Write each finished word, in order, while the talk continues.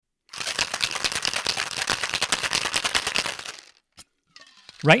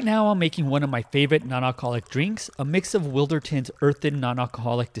Right now, I'm making one of my favorite non-alcoholic drinks, a mix of Wilderton's earthen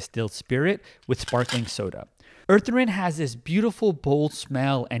non-alcoholic distilled spirit with sparkling soda. Earthen has this beautiful, bold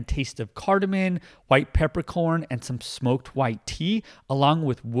smell and taste of cardamom, white peppercorn, and some smoked white tea, along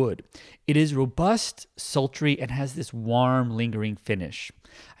with wood. It is robust, sultry, and has this warm, lingering finish.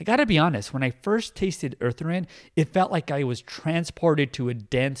 I gotta be honest, when I first tasted Earthen, it felt like I was transported to a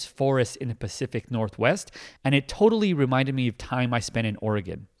dense forest in the Pacific Northwest, and it totally reminded me of time I spent in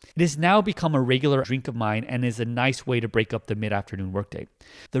Oregon. It has now become a regular drink of mine and is a nice way to break up the mid-afternoon workday.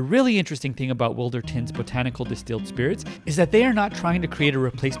 The really interesting thing about Wilderton's botanical distilled spirits is that they are not trying to create a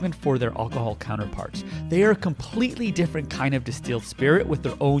replacement for their alcohol counterparts. They are a completely different kind of distilled spirit with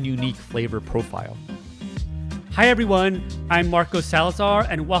their own unique flavor profile. Hi everyone, I'm Marco Salazar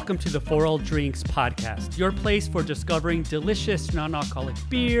and welcome to the For All Drinks podcast, your place for discovering delicious non-alcoholic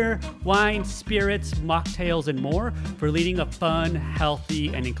beer, wine, spirits, mocktails, and more for leading a fun, healthy,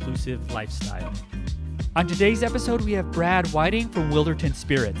 and inclusive lifestyle. On today's episode, we have Brad Whiting from Wilderton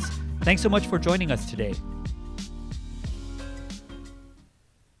Spirits. Thanks so much for joining us today.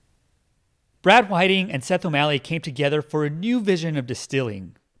 Brad Whiting and Seth O'Malley came together for a new vision of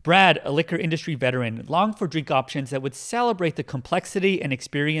distilling. Brad, a liquor industry veteran, longed for drink options that would celebrate the complexity and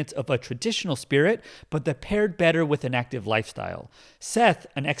experience of a traditional spirit, but that paired better with an active lifestyle. Seth,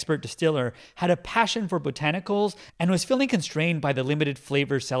 an expert distiller, had a passion for botanicals and was feeling constrained by the limited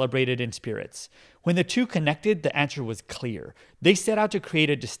flavors celebrated in spirits. When the two connected, the answer was clear. They set out to create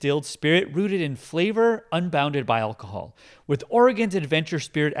a distilled spirit rooted in flavor, unbounded by alcohol. With Oregon's adventure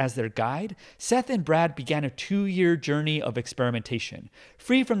spirit as their guide, Seth and Brad began a 2-year journey of experimentation.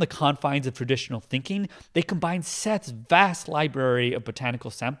 Free from the confines of traditional thinking, they combined Seth's vast library of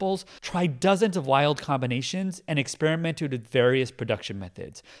botanical samples, tried dozens of wild combinations, and experimented with various production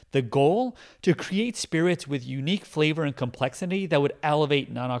methods. The goal? To create spirits with unique flavor and complexity that would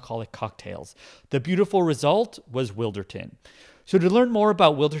elevate non-alcoholic cocktails. The beautiful result was Wilderton. So to learn more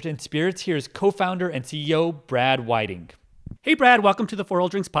about Wilderton Spirits, here's co-founder and CEO Brad Whiting. Hey Brad, welcome to the For All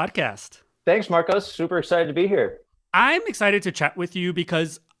Drinks podcast. Thanks, Marcos. Super excited to be here. I'm excited to chat with you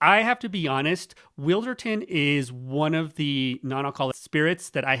because I have to be honest, Wilderton is one of the non-alcoholic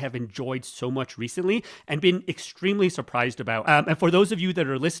spirits that I have enjoyed so much recently and been extremely surprised about. And for those of you that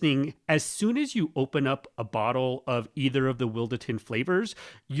are listening, as soon as you open up a bottle of either of the Wilderton flavors,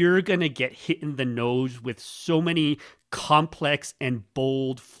 you're going to get hit in the nose with so many complex and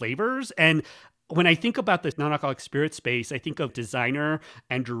bold flavors. And when I think about the non-alcoholic spirit space, I think of designer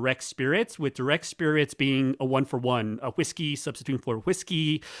and direct spirits, with direct spirits being a one-for-one, a whiskey substituting for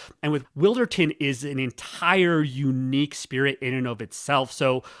whiskey. And with Wilderton is an entire unique spirit in and of itself.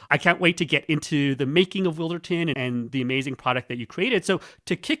 So I can't wait to get into the making of Wilderton and the amazing product that you created. So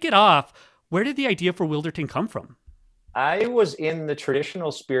to kick it off, where did the idea for Wilderton come from? I was in the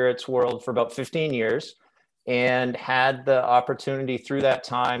traditional spirits world for about 15 years and had the opportunity through that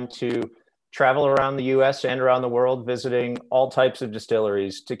time to travel around the US and around the world, visiting all types of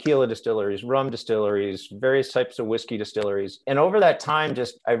distilleries, tequila distilleries, rum distilleries, various types of whiskey distilleries. And over that time,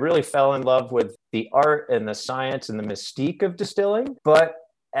 I really fell in love with the art and the science and the mystique of distilling. But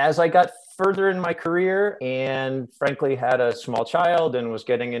as I got further in my career and frankly had a small child and was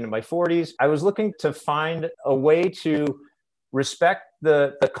getting into my 40s, I was looking to find a way to respect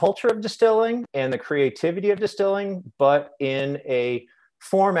the culture of distilling and the creativity of distilling, but in a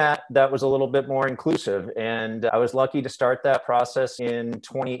format that was a little bit more inclusive. And I was lucky to start that process in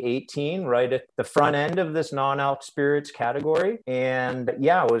 2018, right at the front end of this non-alc spirits category. And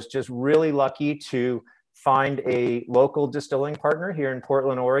yeah, I was just really lucky to find a local distilling partner here in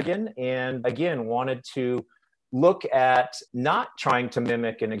Portland, Oregon. And again, wanted to look at not trying to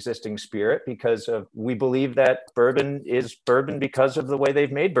mimic an existing spirit because we believe that bourbon is bourbon because of the way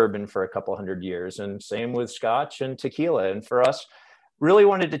they've made bourbon for a couple hundred years. And same with Scotch and tequila. And for us, really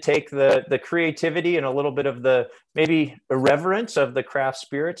wanted to take the creativity and a little bit of the maybe irreverence of the craft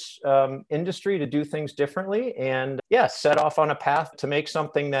spirits industry to do things differently. And yeah, set off on a path to make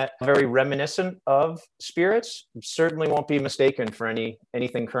something that very reminiscent of spirits. Certainly won't be mistaken for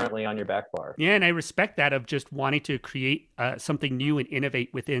anything currently on your back bar. Yeah, and I respect that of just wanting to create something new and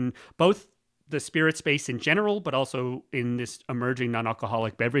innovate within both the spirit space in general, but also in this emerging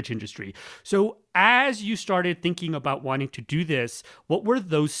non-alcoholic beverage industry. So as you started thinking about wanting to do this, what were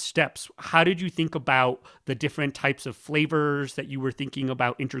those steps? How did you think about the different types of flavors that you were thinking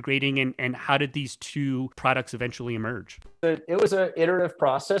about integrating, and how did these two products eventually emerge? It was an iterative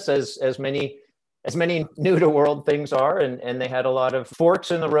process, as many as many new to world things are, and they had a lot of forks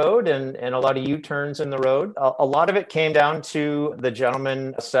in the road and a lot of U-turns in the road. A lot of it came down to the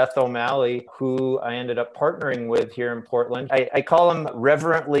gentleman, Seth O'Malley, who I ended up partnering with here in Portland. I call him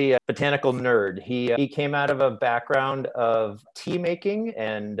reverently a botanical nerd. He came out of a background of tea making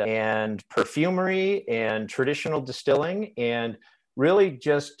and perfumery and traditional distilling, and really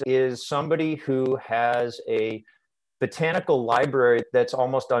just is somebody who has a botanical library that's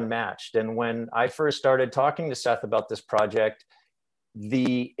almost unmatched. And when I first started talking to Seth about this project,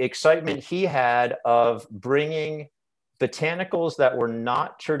 the excitement he had of bringing botanicals that were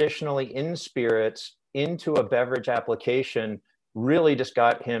not traditionally in spirits into a beverage application really just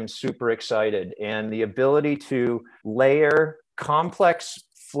got him super excited. And the ability to layer complex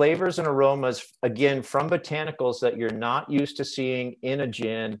flavors and aromas, again, from botanicals that you're not used to seeing in a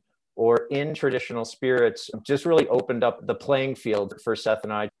gin or in traditional spirits, just really opened up the playing field for Seth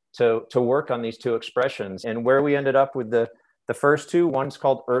and I to work on these two expressions. And where we ended up with the first two, one's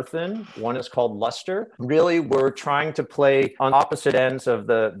called Earthen, one is called Luster. Really, we're trying to play on opposite ends of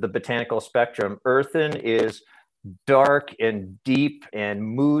the botanical spectrum. Earthen is dark and deep and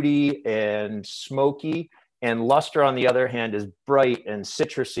moody and smoky, and Luster, on the other hand, is bright and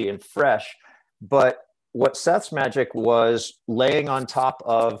citrusy and fresh. But what Seth's magic was laying on top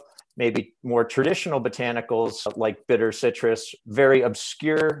of maybe more traditional botanicals like bitter citrus, very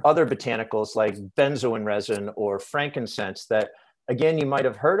obscure other botanicals like benzoin resin or frankincense that, again, you might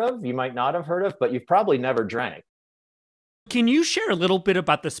have heard of, you might not have heard of, but you've probably never drank. Can you share a little bit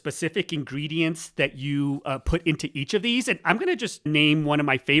about the specific ingredients that you put into each of these? And I'm going to just name one of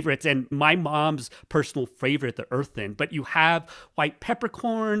my favorites and my mom's personal favorite, the Earthen. But you have white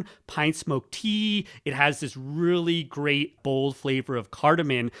peppercorn, pine smoke tea. It has this really great bold flavor of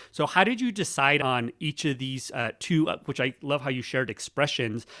cardamom. So how did you decide on each of these two, which I love how you shared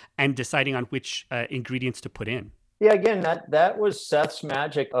expressions, and deciding on which ingredients to put in? Yeah, again, that was Seth's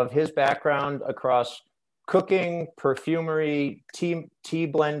magic of his background across cooking, perfumery, tea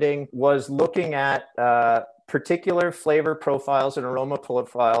blending, was looking at particular flavor profiles and aroma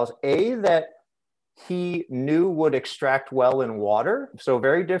profiles, that he knew would extract well in water. So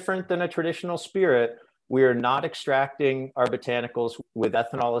very different than a traditional spirit. We are not extracting our botanicals with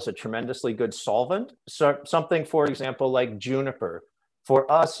ethanol as a tremendously good solvent. So something, for example, like juniper. For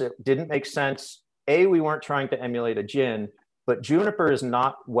us, it didn't make sense. We weren't trying to emulate a gin, but juniper is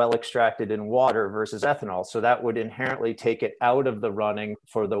not well extracted in water versus ethanol. So that would inherently take it out of the running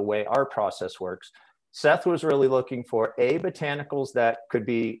for the way our process works. Seth was really looking for botanicals that could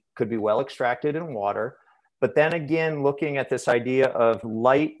be well extracted in water, but then again, looking at this idea of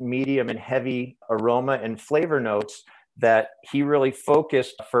light, medium, and heavy aroma and flavor notes that he really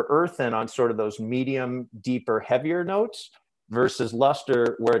focused for Earthen on sort of those medium, deeper, heavier notes versus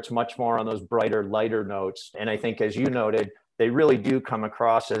Luster, where it's much more on those brighter, lighter notes. And I think, as you noted, they really do come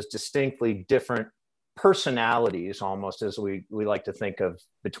across as distinctly different personalities, almost, as we like to think of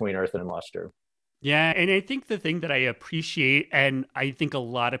between Earthen and Luster. Yeah, and I think the thing that I appreciate, and I think a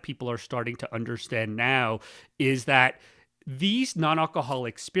lot of people are starting to understand now, is that these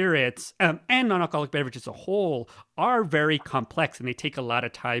non-alcoholic spirits and non-alcoholic beverages as a whole are very complex, and they take a lot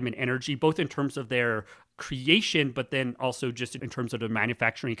of time and energy, both in terms of their creation, but then also just in terms of the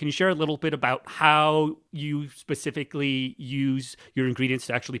manufacturing. Can you share a little bit about how you specifically use your ingredients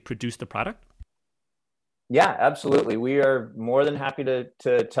to actually produce the product? Yeah, absolutely. We are more than happy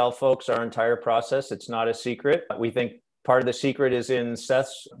to tell folks our entire process. It's not a secret. We think part of the secret is in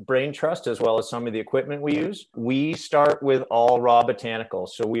Seth's brain trust, as well as some of the equipment we use. We start with all raw botanicals.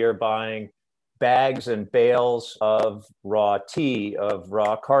 So we are buying bags and bales of raw tea, of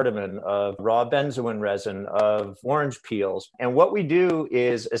raw cardamom, of raw benzoin resin, of orange peels. And what we do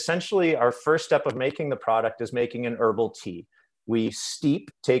is essentially our first step of making the product is making an herbal tea. We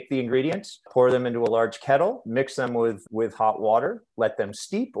take the ingredients, pour them into a large kettle, mix them with hot water, let them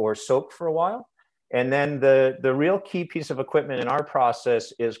steep or soak for a while. And then the real key piece of equipment in our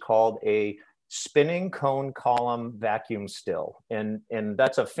process is called a spinning cone column vacuum still. And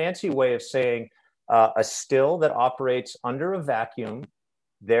that's a fancy way of saying a still that operates under a vacuum.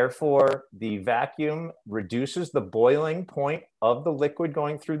 Therefore, the vacuum reduces the boiling point of the liquid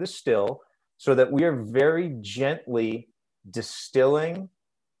going through the still so that we are very gently distilling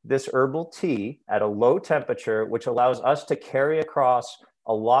this herbal tea at a low temperature, which allows us to carry across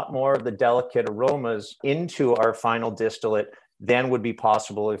a lot more of the delicate aromas into our final distillate than would be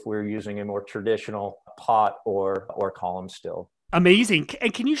possible if we were using a more traditional pot or column still. Amazing.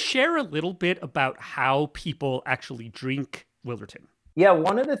 And can you share a little bit about how people actually drink Wilderton? Yeah,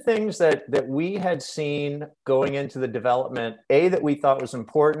 one of the things that we had seen going into the development, A, that we thought was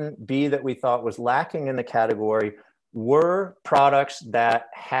important, B, that we thought was lacking in the category, were products that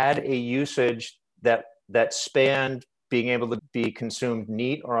had a usage that spanned being able to be consumed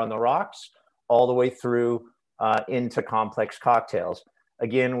neat or on the rocks, all the way through into complex cocktails.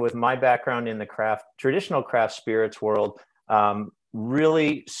 Again, with my background in the traditional craft spirits world,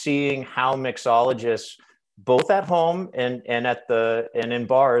 really seeing how mixologists both at home and in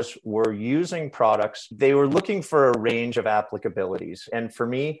bars were using products. They were looking for a range of applicabilities. And for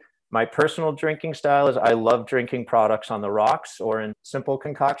me, my personal drinking style is I love drinking products on the rocks or in simple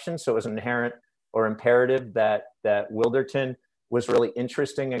concoctions. So it was inherent or imperative that Wilderton was really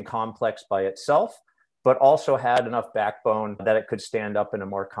interesting and complex by itself, but also had enough backbone that it could stand up in a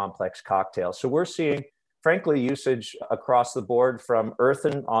more complex cocktail. So we're seeing, frankly, usage across the board, from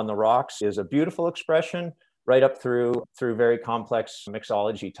earthen on the rocks is a beautiful expression, right up through very complex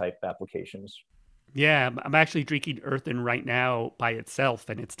mixology type applications. Yeah, I'm actually drinking earthen right now by itself,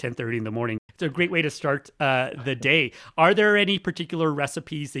 and it's 10:30 in the morning. It's a great way to start the day. Are there any particular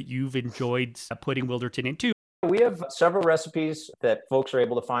recipes that you've enjoyed putting Wilderton into? We have several recipes that folks are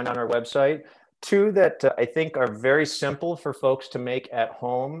able to find on our website. Two that I think are very simple for folks to make at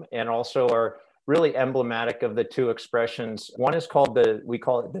home and also are really emblematic of the two expressions. One is called we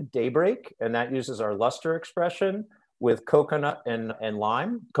call it the Daybreak, and that uses our luster expression with coconut and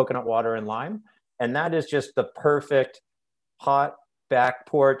lime, coconut water and lime. And that is just the perfect hot back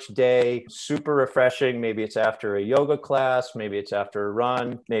porch day, super refreshing. Maybe it's after a yoga class, maybe it's after a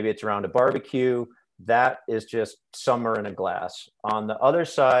run, maybe it's around a barbecue. That is just summer in a glass. On the other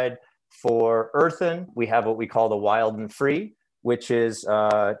side, for earthen, we have what we call the Wild and Free, which is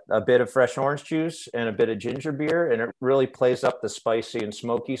a bit of fresh orange juice and a bit of ginger beer. And it really plays up the spicy and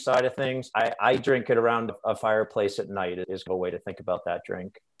smoky side of things. I drink it around a fireplace at night is a way to think about that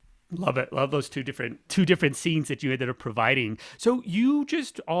drink. Love it. Love those two different scenes that you ended up providing. So you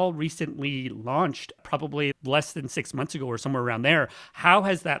just all recently launched, probably less than 6 months ago or somewhere around there. How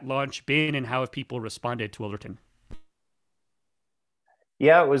has that launch been, and how have people responded to Wilderton?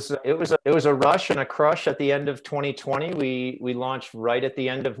 Yeah, it was a rush and a crush at the end of 2020. We launched right at the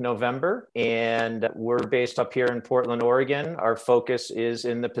end of November, and we're based up here in Portland, Oregon. Our focus is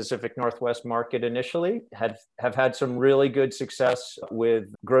in the Pacific Northwest market initially. Have had some really good success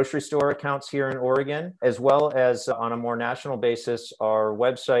with grocery store accounts here in Oregon, as well as on a more national basis. Our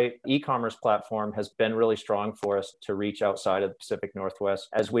website e-commerce platform has been really strong for us to reach outside of the Pacific Northwest.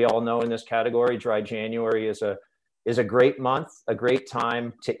 As we all know in this category, dry January is a great month, a great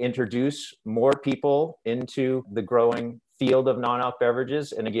time to introduce more people into the growing field of non-alc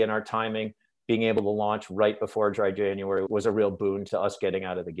beverages. And again, our timing, being able to launch right before dry January, was a real boon to us getting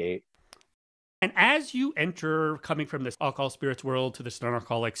out of the gate. And as you enter, coming from this alcohol spirits world to this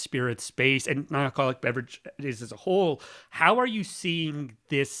non-alcoholic spirits space and non-alcoholic beverages as a whole, how are you seeing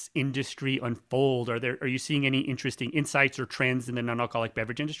this industry unfold? Are you seeing any interesting insights or trends in the non-alcoholic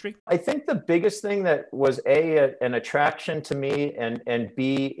beverage industry? I think the biggest thing that was an attraction to me, and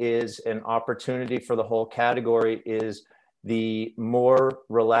B, is an opportunity for the whole category, is the more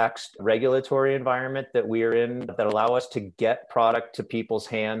relaxed regulatory environment that we are in, that allow us to get product to people's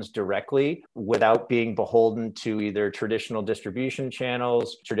hands directly without being beholden to either traditional distribution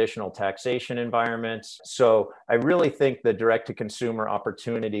channels, traditional taxation environments. So I really think the direct to consumer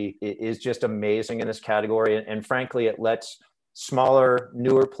opportunity is just amazing in this category. And frankly, it lets smaller,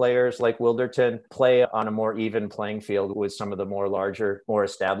 newer players like Wilderton play on a more even playing field with some of the more larger, more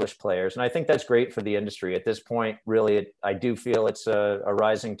established players. And I think that's great for the industry. At this point, really, I do feel it's a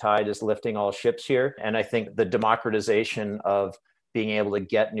rising tide is lifting all ships here. And I think the democratization of being able to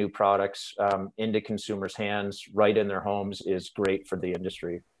get new products into consumers' hands right in their homes is great for the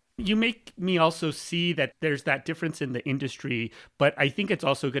industry. You make me also see that there's that difference in the industry, but I think it's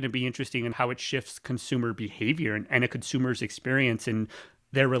also going to be interesting in how it shifts consumer behavior and a consumer's experience and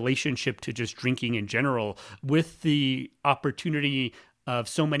their relationship to just drinking in general, with the opportunity of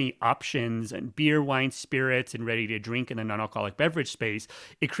so many options and beer, wine, spirits, and ready to drink in the non-alcoholic beverage space.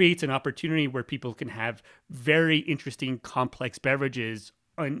 It creates an opportunity where people can have very interesting, complex beverages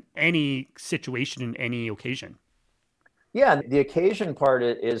on any situation in any occasion. Yeah, the occasion part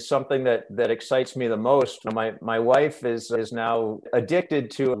is something that excites me the most. My wife is now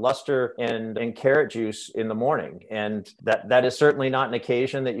addicted to luster and carrot juice in the morning, and that is certainly not an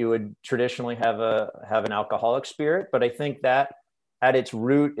occasion that you would traditionally have an alcoholic spirit. But I think that at its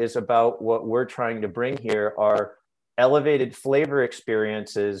root is about what we're trying to bring here are elevated flavor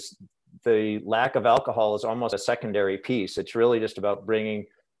experiences. The lack of alcohol is almost a secondary piece. It's really just about bringing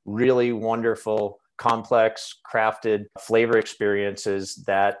really wonderful, complex, crafted flavor experiences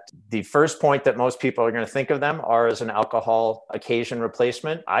that the first point that most people are going to think of them are as an alcohol occasion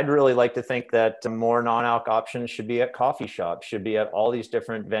replacement. I'd really like to think that more non-alc options should be at coffee shops, should be at all these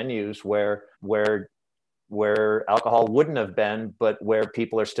different venues where alcohol wouldn't have been, but where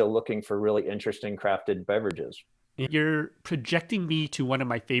people are still looking for really interesting crafted beverages. You're projecting me to one of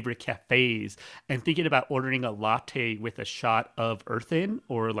my favorite cafes and thinking about ordering a latte with a shot of earthen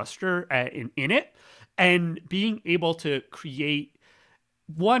or luster in it, and being able to create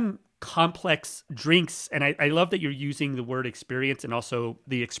one complex drinks. And I love that you're using the word experience and also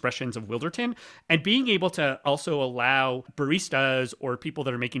the expressions of Wilderton, and being able to also allow baristas or people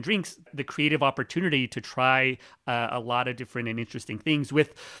that are making drinks the creative opportunity to try a lot of different and interesting things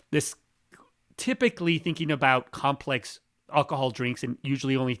with this. Typically thinking about complex alcohol drinks and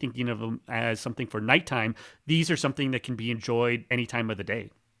usually only thinking of them as something for nighttime, these are something that can be enjoyed any time of the day.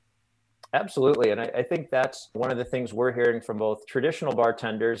 Absolutely. And I think that's one of the things we're hearing from both traditional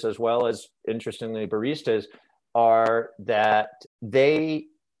bartenders as well as, interestingly, baristas, are that they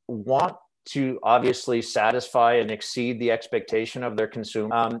want to obviously satisfy and exceed the expectation of their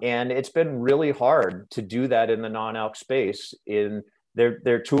consumer. And it's been really hard to do that in the non-alc space.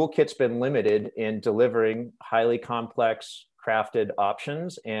 Their toolkit's been limited in delivering highly complex crafted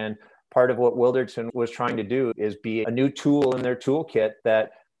options. And part of what Wilderton was trying to do is be a new tool in their toolkit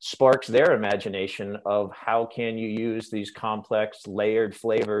that sparks their imagination of how can you use these complex layered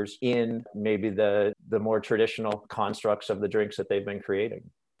flavors in maybe the more traditional constructs of the drinks that they've been creating.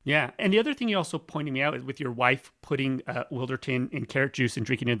 Yeah. And the other thing you also pointed me out is with your wife putting Wilderton in carrot juice and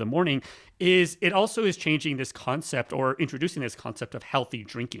drinking it in the morning, is it also is changing this concept or introducing this concept of healthy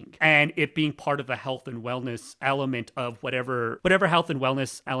drinking and it being part of the health and wellness element of whatever health and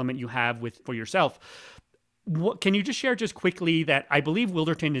wellness element you have for yourself. Can you just share just quickly that I believe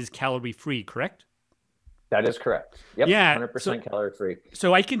Wilderton is calorie free, correct? That is correct. Yep, yeah, 100% calorie free.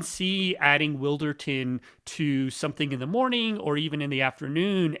 So I can see adding Wilderton to something in the morning or even in the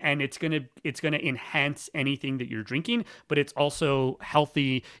afternoon, and it's gonna enhance anything that you're drinking. But it's also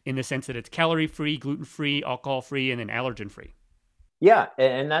healthy in the sense that it's calorie free, gluten free, alcohol free, and then allergen free. Yeah,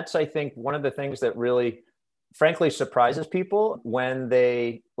 and that's, I think, one of the things that really, frankly, surprises people when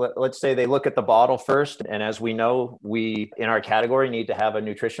let's say they look at the bottle first. And as we know, we in our category need to have a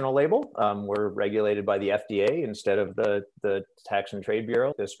nutritional label. We're regulated by the FDA instead of the Tax and Trade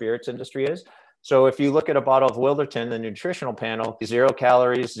Bureau, the spirits industry is. So if you look at a bottle of Wilderton, the nutritional panel, 0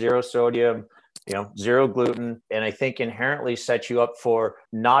 calories, 0 sodium, 0 gluten. And I think inherently sets you up for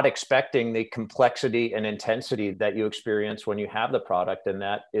not expecting the complexity and intensity that you experience when you have the product. And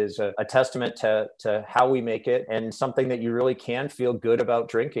that is a testament to how we make it and something that you really can feel good about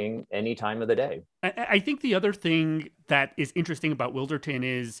drinking any time of the day. I think the other thing that is interesting about Wilderton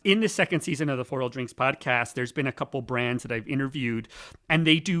is in the second season of the 4L Drinks podcast, there's been a couple brands that I've interviewed, and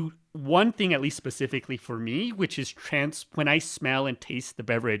they do one thing, at least specifically for me, which is when I smell and taste the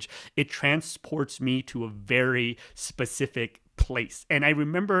beverage, it transports me to a very specific place. And I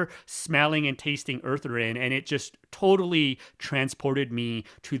remember smelling and tasting Eartherin, and it just totally transported me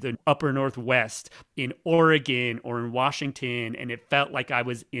to the upper Northwest in Oregon or in Washington, and it felt like I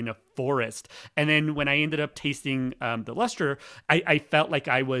was in a forest. And then when I ended up tasting the luster, I felt like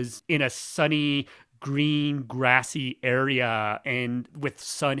I was in a sunny, green, grassy area and with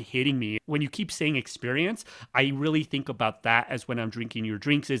sun hitting me. When you keep saying experience, I really think about that as when I'm drinking your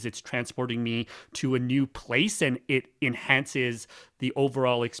drinks, is it's transporting me to a new place and it enhances the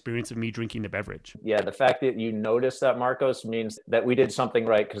overall experience of me drinking the beverage. Yeah, the fact that you notice that, Marcos, means that we did something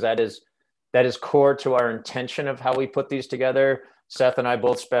right, because that is core to our intention of how we put these together. Seth and I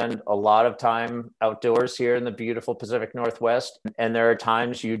both spend a lot of time outdoors here in the beautiful Pacific Northwest. And there are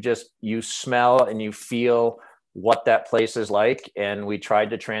times you smell and you feel what that place is like. And we tried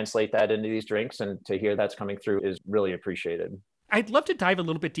to translate that into these drinks, and to hear that's coming through is really appreciated. I'd love to dive a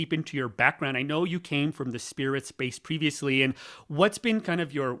little bit deep into your background. I know you came from the spirit space previously, and what's been kind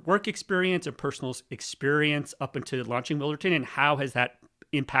of your work experience and personal experience up until launching Wilderton, and how has that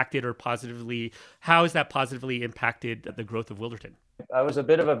impacted how has that positively impacted the growth of Wilderton? I was a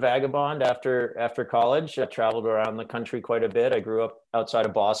bit of a vagabond after college. I traveled around the country quite a bit. I grew up outside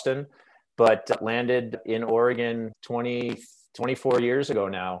of Boston, but landed in Oregon 24 years ago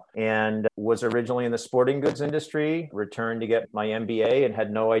now, and was originally in the sporting goods industry, returned to get my MBA, and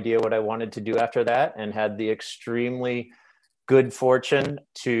had no idea what I wanted to do after that, and had the extremely good fortune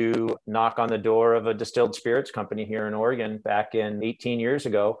to knock on the door of a distilled spirits company here in Oregon back in 18 years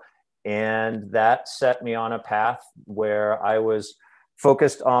ago. And that set me on a path where I was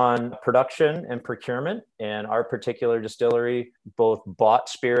focused on production and procurement. And our particular distillery both bought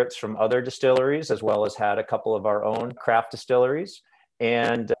spirits from other distilleries as well as had a couple of our own craft distilleries.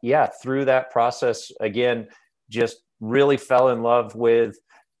 And through that process, again, just really fell in love with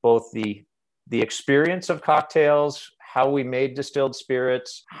both the experience of cocktails, how we made distilled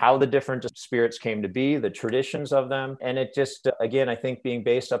spirits, how the different spirits came to be, the traditions of them. And it just, again, I think being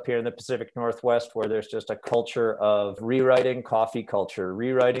based up here in the Pacific Northwest, where there's just a culture of rewriting coffee culture,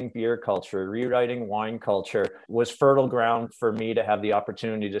 rewriting beer culture, rewriting wine culture, was fertile ground for me to have the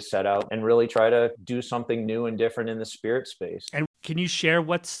opportunity to set out and really try to do something new and different in the spirit space. And can you share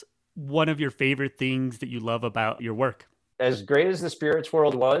what's one of your favorite things that you love about your work? As great as the spirits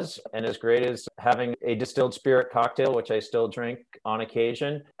world was, and as great as having a distilled spirit cocktail, which I still drink on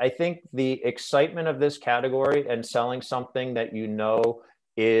occasion, I think the excitement of this category and selling something that you know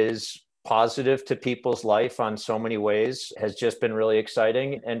is positive to people's life on so many ways has just been really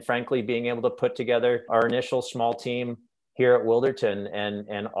exciting. And frankly, being able to put together our initial small team here at Wilderton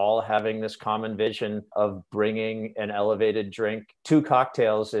and all having this common vision of bringing an elevated drink to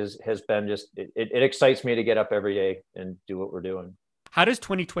cocktails has been just, it excites me to get up every day and do what we're doing. How does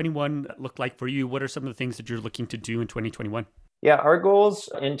 2021 look like for you? What are some of the things that you're looking to do in 2021? Yeah, our goals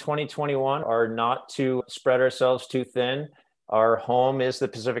in 2021 are not to spread ourselves too thin. Our home is the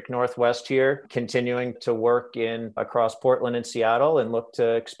Pacific Northwest here, continuing to work across Portland and Seattle and look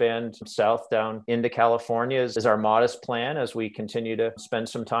to expand south down into California is our modest plan as we continue to spend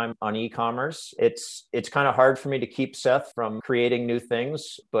some time on e-commerce. It's kind of hard for me to keep Seth from creating new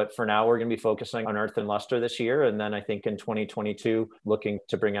things, but for now we're going to be focusing on Earth and Luster this year. And then I think in 2022, looking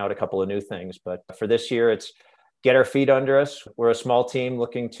to bring out a couple of new things. But for this year, it's get our feet under us. We're a small team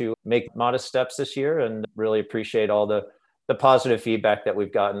looking to make modest steps this year and really appreciate all the positive feedback that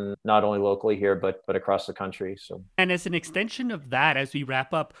we've gotten, not only locally here, but across the country. So, and as an extension of that, as we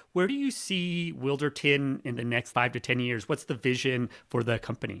wrap up, where do you see Wilderton in the next 5 to 10 years? What's the vision for the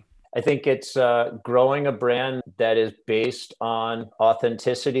company? I think it's growing a brand that is based on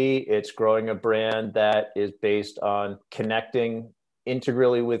authenticity. It's growing a brand that is based on connecting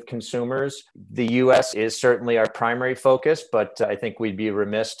integrally with consumers. The US is certainly our primary focus, but I think we'd be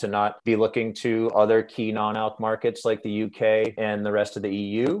remiss to not be looking to other key non-alc markets like the UK and the rest of the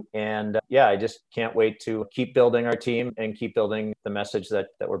EU. And I just can't wait to keep building our team and keep building the message that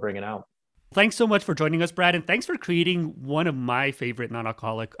we're bringing out. Thanks so much for joining us, Brad, and thanks for creating one of my favorite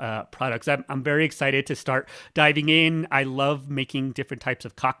non-alcoholic products. I'm very excited to start diving in. I love making different types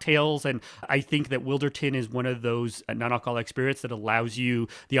of cocktails, and I think that Wilderton is one of those non-alcoholic spirits that allows you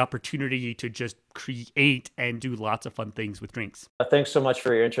the opportunity to just create and do lots of fun things with drinks. Thanks so much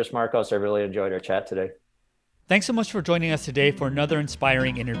for your interest, Marcos. I really enjoyed our chat today. Thanks so much for joining us today for another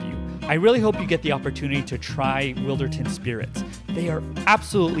inspiring interview. I really hope you get the opportunity to try Wilderton spirits. They are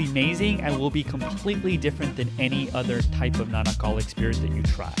absolutely amazing and will be completely different than any other type of non-alcoholic spirit that you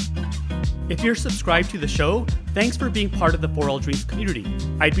try. If you're subscribed to the show, thanks for being part of the For All Drinks community.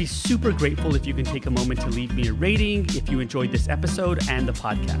 I'd be super grateful if you can take a moment to leave me a rating if you enjoyed this episode and the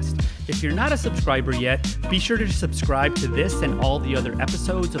podcast. If you're not a subscriber yet, be sure to subscribe to this and all the other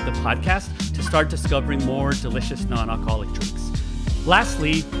episodes of the podcast to start discovering more delicious non-alcoholic drinks.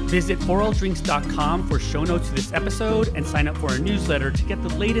 Lastly, visit foralldrinks.com for show notes to this episode and sign up for our newsletter to get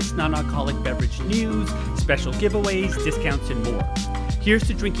the latest non-alcoholic beverage news, special giveaways, discounts, and more. Here's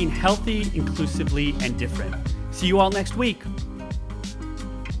to drinking healthy, inclusively, and different. See you all next week.